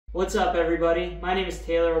What's up, everybody? My name is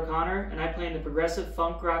Blair O'Connor, and I play in the progressive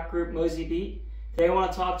funk rock group Mosey. Today I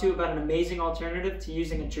want to talk to you about an amazing alternative to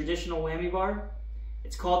using a traditional whammy bar.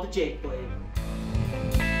 It's called the Jake Blade.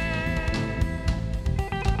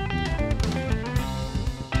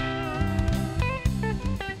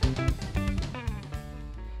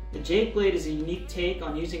 The Jake Blade is a unique take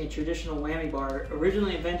on using a traditional whammy bar,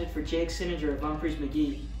 originally invented for Jake Sininger of Umphrey's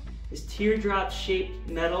McGee. This teardrop-shaped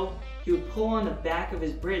metal, he would pull on the back of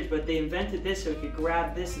his bridge, but they invented this so he could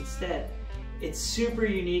grab this instead. It's super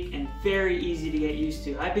unique and very easy to get used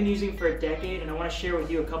to. I've been using it for a decade, and I want to share with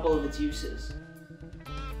you a couple of its uses.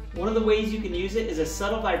 One of the ways you can use it is a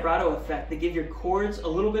subtle vibrato effect to give your chords a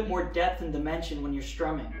little bit more depth and dimension when you're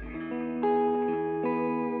strumming.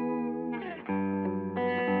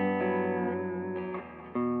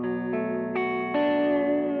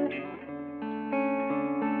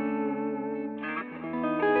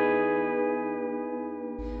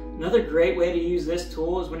 Another great way to use this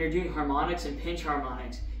tool is when you're doing harmonics and pinch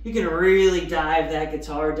harmonics. You can really dive that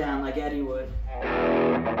guitar down like Eddie would.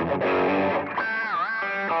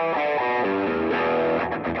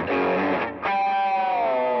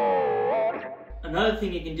 Another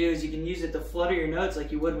thing you can do is you can use it to flutter your notes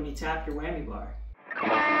like you would when you tap your whammy bar.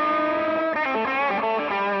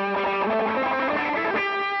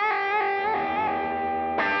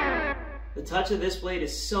 The touch of this blade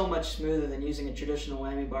is so much smoother than using a traditional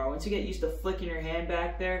whammy bar. Once you get used to flicking your hand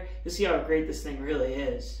back there, you'll see how great this thing really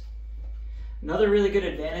is. Another really good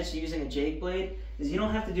advantage to using a Jake Blade is you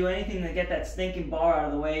don't have to do anything to get that stinking bar out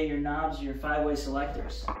of the way of your knobs or your 5-way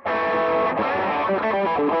selectors.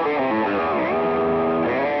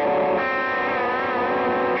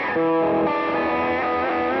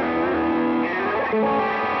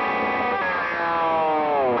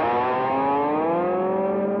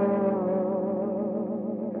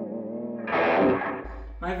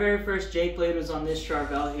 My very first Jake Blade was on this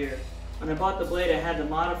Charvel here. When I bought the blade, I had to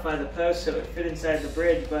modify the post so it fit inside the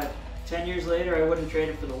bridge, but 10 years later, I wouldn't trade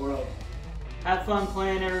it for the world. Have fun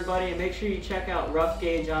playing, everybody, and make sure you check out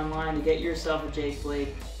Roughgauge online to get yourself a Jake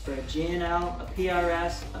Blade for a G&L, a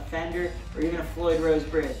PRS, a Fender, or even a Floyd Rose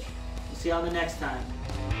bridge. We'll see you on the next time.